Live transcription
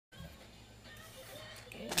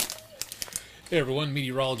Hey everyone,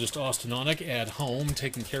 meteorologist Austin Onick at home,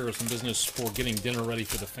 taking care of some business for getting dinner ready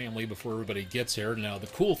for the family before everybody gets here. Now, the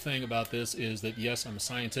cool thing about this is that yes, I'm a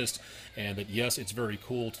scientist, and that yes, it's very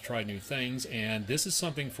cool to try new things, and this is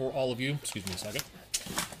something for all of you. Excuse me a second.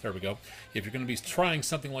 There we go. If you're going to be trying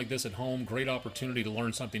something like this at home, great opportunity to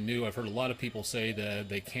learn something new. I've heard a lot of people say that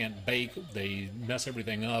they can't bake, they mess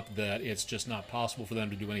everything up, that it's just not possible for them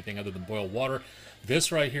to do anything other than boil water.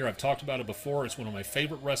 This right here, I've talked about it before. It's one of my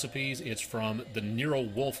favorite recipes. It's from the Nero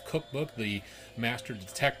Wolfe cookbook, The Master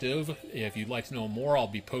Detective. If you'd like to know more, I'll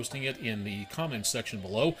be posting it in the comments section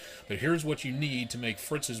below. But here's what you need to make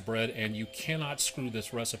Fritz'S bread, and you cannot screw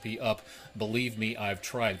this recipe up. Believe me, I've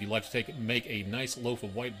tried. If you'd like to make a nice loaf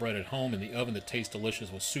of white bread at home in the oven that tastes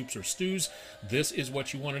delicious with soups or stews, this is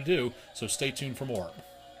what you want to do, so stay tuned for more.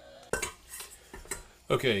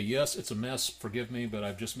 Okay, yes, it's a mess, forgive me, but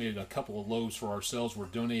I've just made a couple of loaves for ourselves. We're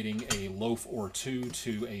donating a loaf or two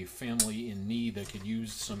to a family in need that could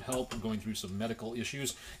use some help going through some medical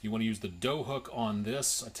issues. You want to use the dough hook on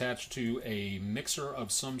this attached to a mixer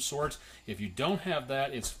of some sort. If you don't have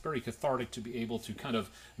that, it's very cathartic to be able to kind of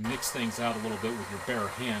mix things out a little bit with your bare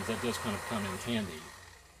hands. That does kind of come in handy.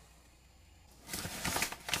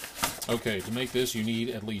 Okay, to make this, you need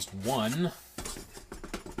at least one.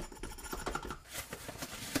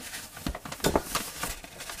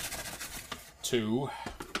 Two.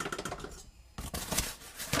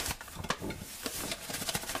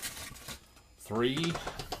 Three.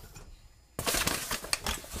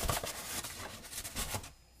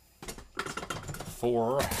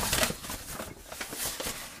 Four.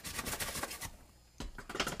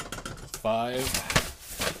 Five.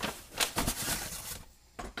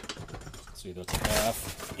 See, that's a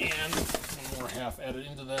half, and one more half added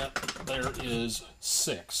into that. There is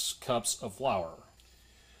 6 cups of flour.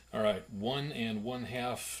 All right, 1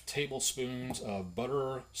 1/2 tablespoons of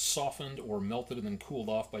butter, softened or melted and then cooled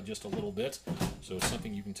off by just a little bit. So it's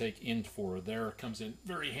something you can take in for there. It comes in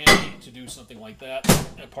very handy to do something like that,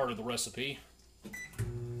 a part of the recipe.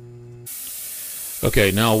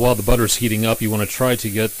 Okay, now while the butter's heating up, you want to try to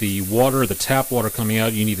get the water, the tap water coming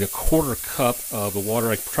out. You need a 1/4 cup of the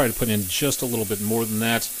water. I try to put in just a little bit more than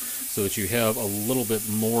that so that you have a little bit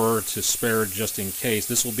more to spare just in case.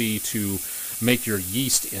 This will be to make your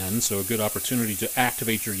yeast in, so a good opportunity to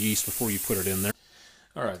activate your yeast before you put it in there.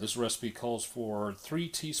 All right, this recipe calls for 3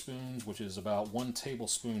 teaspoons, which is about 1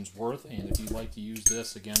 tablespoon's worth, and if you'd like to use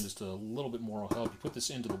this, again, just a little bit more will help. You put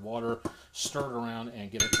this into the water, stir it around,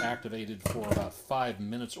 and get it activated for about 5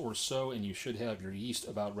 minutes or so, and you should have your yeast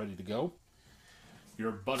about ready to go.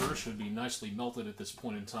 Your butter should be nicely melted at this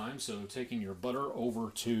point in time, so taking your butter over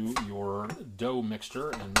to your dough mixture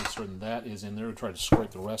and make certain that is in there. Try to scrape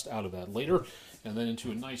the rest out of that later. And then into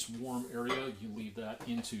a nice warm area, you leave that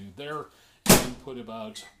into there and put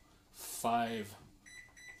about 5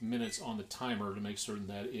 minutes on the timer to make certain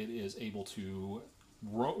that it is able to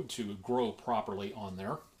grow properly on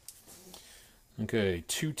there. Okay,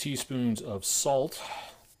 2 teaspoons of salt.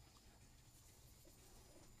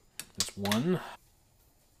 That's 1.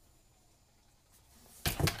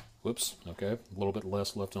 Whoops, okay, a little bit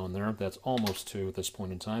less left on there. That's almost 2 at this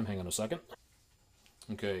point in time. Hang on a second.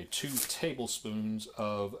 Okay, 2 tablespoons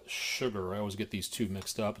of sugar. I always get these 2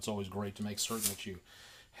 mixed up. It's always great to make certain that you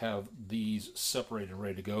have these separated and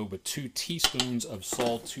ready to go. But 2 teaspoons of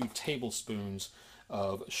salt, 2 tablespoons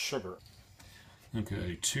of sugar.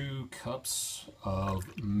 Okay, 2 cups of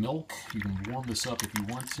milk. You can warm this up if you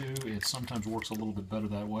want to. It sometimes works a little bit better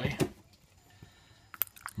that way.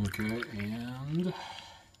 Okay, and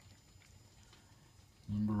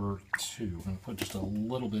number 2. I'm going to put just a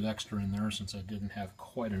little bit extra in there since I didn't have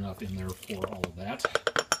quite enough in there for all of that.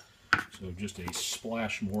 So just a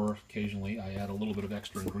splash more. Occasionally I add a little bit of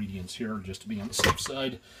extra ingredients here just to be on the safe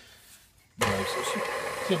side.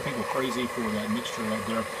 Some people crazy for that mixture right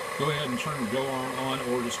there. Go ahead and turn your dough on,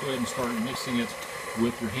 or just go ahead and start mixing it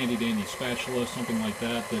with your handy dandy spatula, something like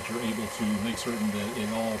that, that you're able to make certain that it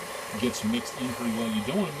all gets mixed in pretty well. You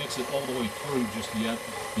don't want to mix it all the way through just yet,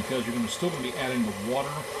 because you're still going to be adding the water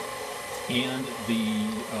and the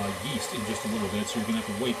yeast in just a little bit, so you're going to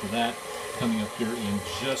have to wait for that coming up here in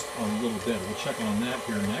just a little bit. We'll check on that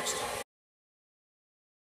here next.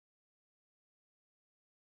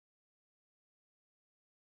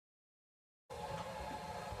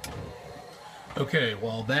 Okay,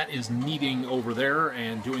 well that is kneading over there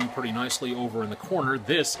and doing pretty nicely over in the corner.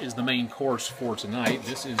 This is the main course for tonight.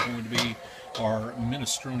 This is going to be our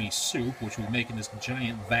minestrone soup, which we make in this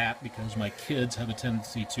giant vat because my kids have a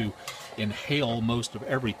tendency to inhale most of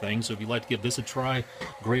everything. So if you'd like to give this a try,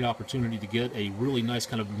 great opportunity to get a really nice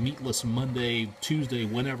kind of meatless Monday, Tuesday,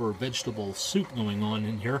 whenever vegetable soup going on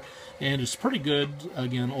in here. And it's pretty good,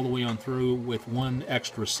 again, all the way on through with one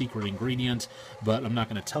extra secret ingredient, but I'm not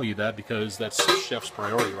going to tell you that because that's chef's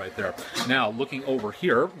priority right there. Now, looking over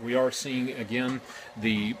here, we are seeing, again,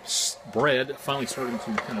 the bread finally starting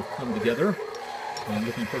to kind of come together and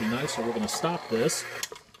looking pretty nice, so we're going to stop this.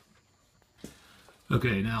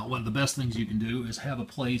 Okay, now one of the best things you can do is have a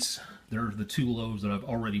place. There are the 2 loaves that I've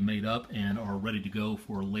already made up and are ready to go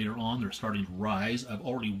for later on. They're starting to rise. I've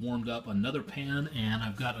already warmed up another pan, and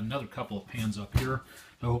I've got another couple of pans up here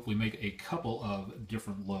to hopefully make a couple of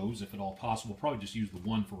different loaves, if at all possible. Probably just use the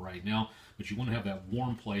one for right now, but you want to have that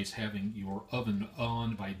warm place, having your oven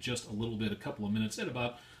on by just a little bit, a couple of minutes at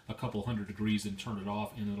about a couple hundred degrees, and turn it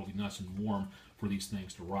off, and it'll be nice and warm for these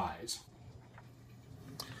things to rise.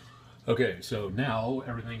 Okay, so now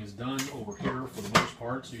everything is done over here for the most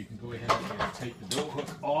part, so you can go ahead and take the dough hook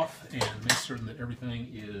off and make certain that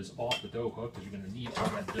everything is off the dough hook, because you're going to need all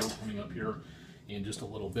that dough coming up here in just a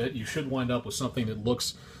little bit. You should wind up with something that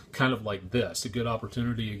looks kind of like this. A good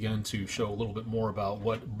opportunity, again, to show a little bit more about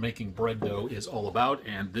what making bread dough is all about,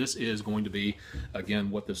 and this is going to be, again,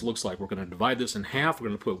 what this looks like. We're going to divide this in half. We're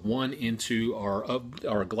going to put one into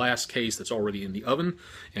our glass case that's already in the oven,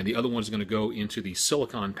 and the other one is going to go into the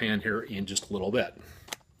silicone pan here in just a little bit.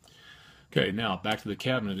 Okay, now back to the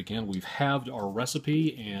cabinet again. We've halved our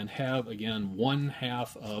recipe and have, again,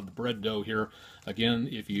 1/2 of the bread dough here. Again,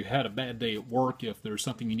 if you had a bad day at work, if there's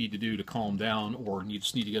something you need to do to calm down, or you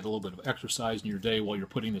just need to get a little bit of exercise in your day while you're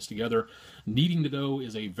putting this together, kneading the dough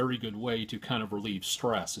is a very good way to kind of relieve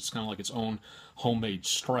stress. It's kind of like its own homemade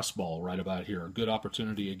stress ball right about here. A good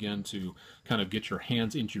opportunity, again, to kind of get your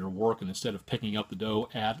hands into your work, and instead of picking up the dough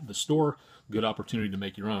at the store, good opportunity to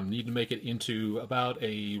make your own. You need to make it into about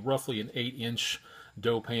roughly an 8-inch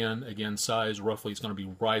dough pan. Again, size roughly is going to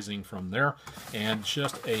be rising from there, and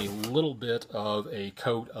just a little bit of a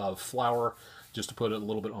coat of flour just to put it a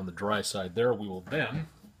little bit on the dry side there. We will then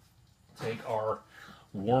take our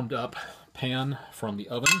warmed up pan from the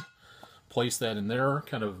oven, place that in there,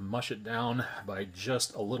 kind of mush it down by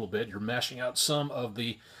just a little bit. You're mashing out some of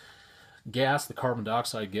the gas, the carbon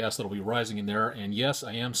dioxide gas that'll be rising in there. And yes,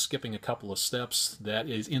 I am skipping a couple of steps that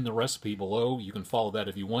is in the recipe below. You can follow that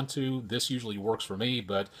if you want to. This usually works for me,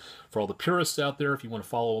 but for all the purists out there, if you want to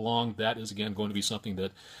follow along, that is, again, going to be something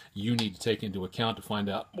that you need to take into account to find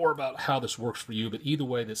out more about how this works for you. But either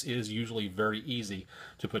way, this is usually very easy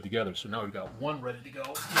to put together. So now we've got one ready to go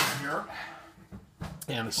in here,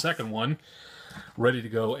 and the second one ready to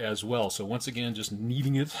go as well. So once again, just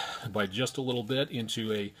kneading it by just a little bit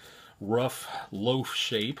into a rough loaf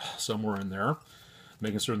shape somewhere in there,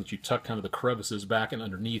 making sure that you tuck kind of the crevices back and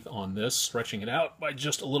underneath on this, stretching it out by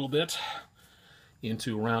just a little bit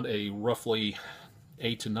into around a roughly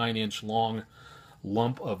 8 to 9 inch long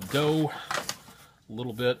lump of dough. A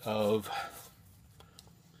little bit of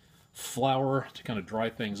flour to kind of dry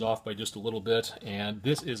things off by just a little bit. And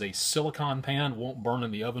this is a silicone pan, won't burn in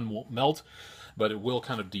the oven, won't melt, but it will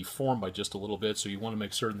kind of deform by just a little bit, so you want to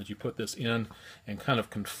make certain that you put this in and kind of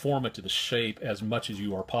conform it to the shape as much as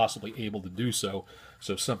you are possibly able to do so.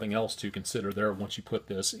 So something else to consider there once you put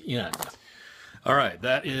this in. All right,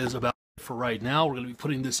 that is about it for right now. We're going to be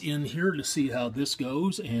putting this in here to see how this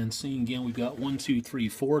goes, and seeing, again, we've got 1, 2, 3,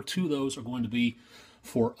 4. 2 of those are going to be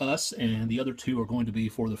for us, and the other 2 are going to be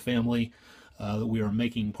for the family that we are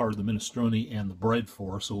making part of the minestrone and the bread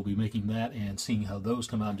for. So we'll be making that and seeing how those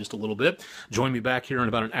come out in just a little bit. Join me back here in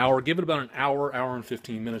about an hour. Give it about an hour, hour and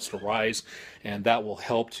 15 minutes to rise, and that will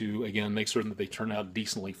help to, again, make certain that they turn out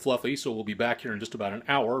decently fluffy. So we'll be back here in just about an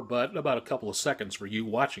hour, but about a couple of seconds for you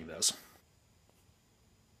watching this.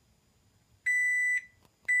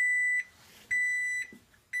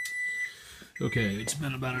 Okay, it's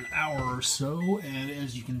been about an hour or so, and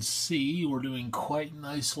as you can see, we're doing quite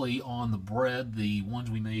nicely on the bread. The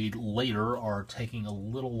ones we made later are taking a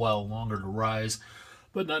little while longer to rise,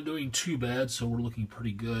 but not doing too bad, so we're looking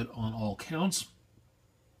pretty good on all counts.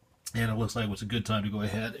 And it looks like it's a good time to go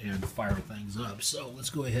ahead and fire things up. So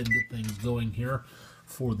let's go ahead and get things going here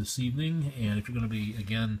for this evening. And if you're going to be,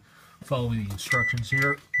 again, following the instructions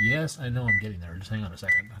here, yes, I know I'm getting there. Just hang on a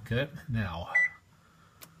second. Okay, now,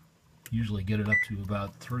 usually get it up to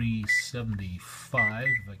about 375,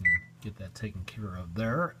 if I can get that taken care of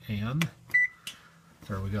there, and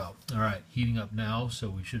there we go. All right, heating up now, so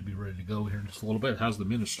we should be ready to go here in just a little bit. How's the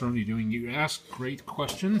minestrone doing, you ask? Great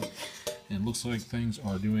question, and looks like things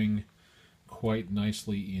are doing quite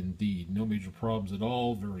nicely indeed. No major problems at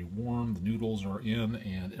all. Very warm. The noodles are in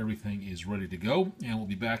and everything is ready to go. And we'll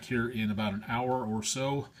be back here in about an hour or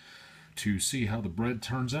so to see how the bread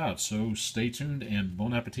turns out. So stay tuned and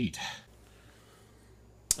bon appetit.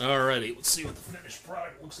 Alrighty, let's see what the finished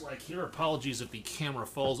product looks like here. Apologies if the camera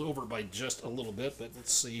falls over by just a little bit, but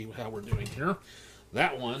let's see how we're doing here.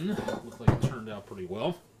 That one looked like it turned out pretty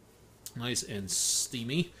well. Nice and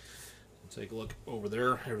steamy. Take a look over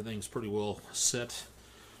there. Everything's pretty well set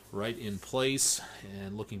right in place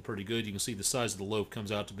and looking pretty good. You can see the size of the loaf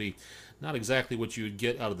comes out to be not exactly what you would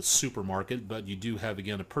get out of the supermarket, but you do have,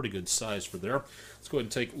 again, a pretty good size for there. Let's go ahead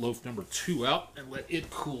and take loaf number 2 out and let it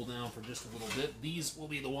cool down for just a little bit. These will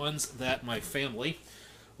be the ones that my family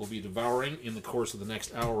will be devouring in the course of the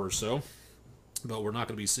next hour or so, but we're not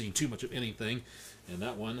going to be seeing too much of anything, and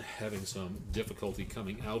that one having some difficulty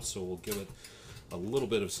coming out, so we'll give it a little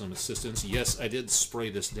bit of some assistance. Yes, I did spray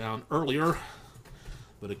this down earlier,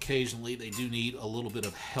 but occasionally they do need a little bit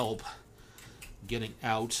of help getting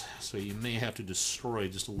out, so you may have to destroy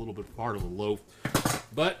just a little bit part of the loaf.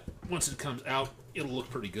 But once it comes out, it'll look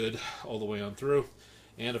pretty good all the way on through.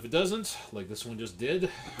 And if it doesn't, like this one just did,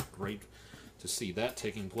 great to see that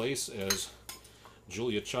taking place. As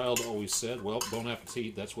Julia Child always said, well, bon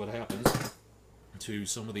appetit, that's what happens to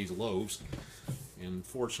some of these loaves. And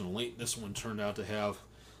fortunately, this one turned out to have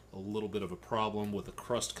a little bit of a problem with the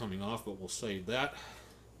crust coming off, but we'll save that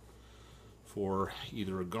for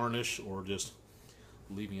either a garnish or just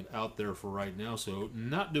leaving it out there for right now. So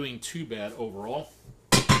not doing too bad overall.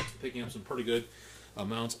 Picking up some pretty good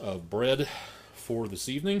amounts of bread for this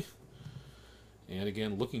evening. And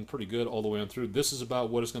again, looking pretty good all the way on through. This is about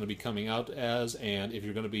what it's going to be coming out as, and if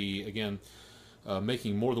you're going to be, again,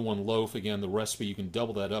 making more than one loaf, again, the recipe, you can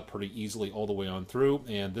double that up pretty easily all the way on through,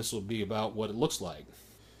 and this will be about what it looks like.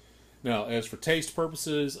 Now, as for taste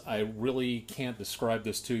purposes, I really can't describe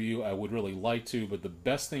this to you. I would really like to, but the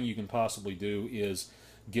best thing you can possibly do is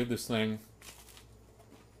give this thing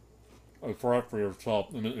a try for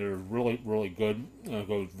yourself, and it is really, really good. It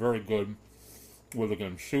goes very good with,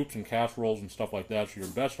 again, soups and casseroles and stuff like that, so your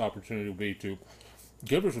best opportunity will be to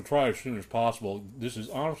give this a try as soon as possible. This is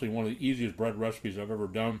honestly one of the easiest bread recipes I've ever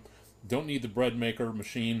done. Don't need the bread maker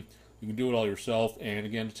machine. You can do it all yourself. And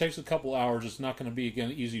again, it takes a couple hours. It's not going to be,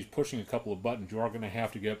 again, easy as pushing a couple of buttons. You are going to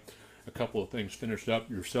have to get a couple of things finished up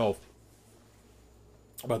yourself.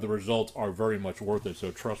 But the results are very much worth it, so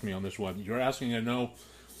trust me on this one. You're asking, I know,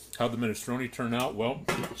 how the minestrone turned out. Well,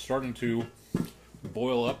 it's starting to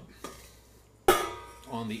boil up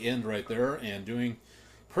on the end right there and doing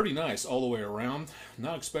pretty nice all the way around.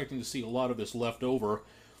 Not expecting to see a lot of this left over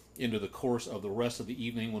into the course of the rest of the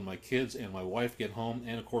evening when my kids and my wife get home.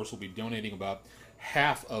 And of course, we'll be donating about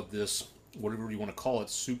half of this, whatever you want to call it,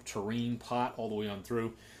 soup tureen pot all the way on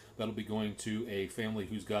through. That'll be going to a family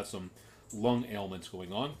who's got some lung ailments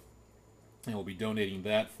going on. And we'll be donating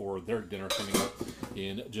that for their dinner coming up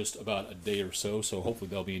in just about a day or so. So hopefully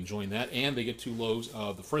they'll be enjoying that. And they get 2 loaves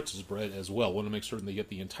of the Fritz'S Bread as well. Want to make certain they get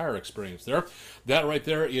the entire experience there. That right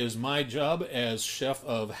there is my job as chef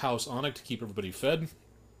of House Onic, to keep everybody fed.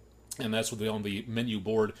 And that's what will be on the menu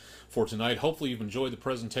board for tonight. Hopefully you've enjoyed the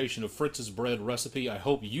presentation of Fritz'S Bread recipe. I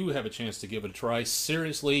hope you have a chance to give it a try.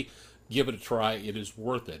 Seriously, give it a try. It is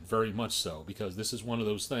worth it, very much so, because this is one of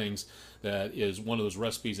those things that is one of those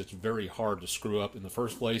recipes that's very hard to screw up in the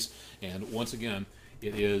first place. And once again,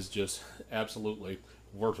 it is just absolutely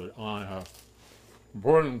worth it. On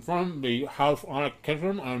boarding from the House Onic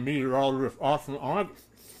kitchen, I'm meteorologist Austin Onic.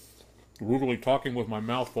 Rudely talking with my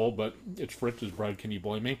mouth full, but it's Fritz'S Bread. Can you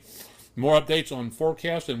blame me? More updates on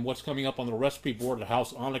forecast and what's coming up on the recipe board at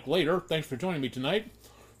House Onic later. Thanks for joining me tonight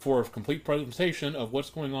for a complete presentation of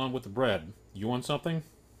what's going on with the bread. You want something?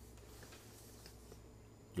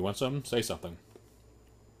 You want something? Say something.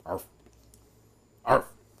 Arf. Arf.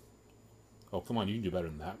 Oh, come on, you can do better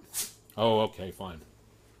than that. Oh, okay, fine.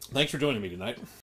 Thanks for joining me tonight.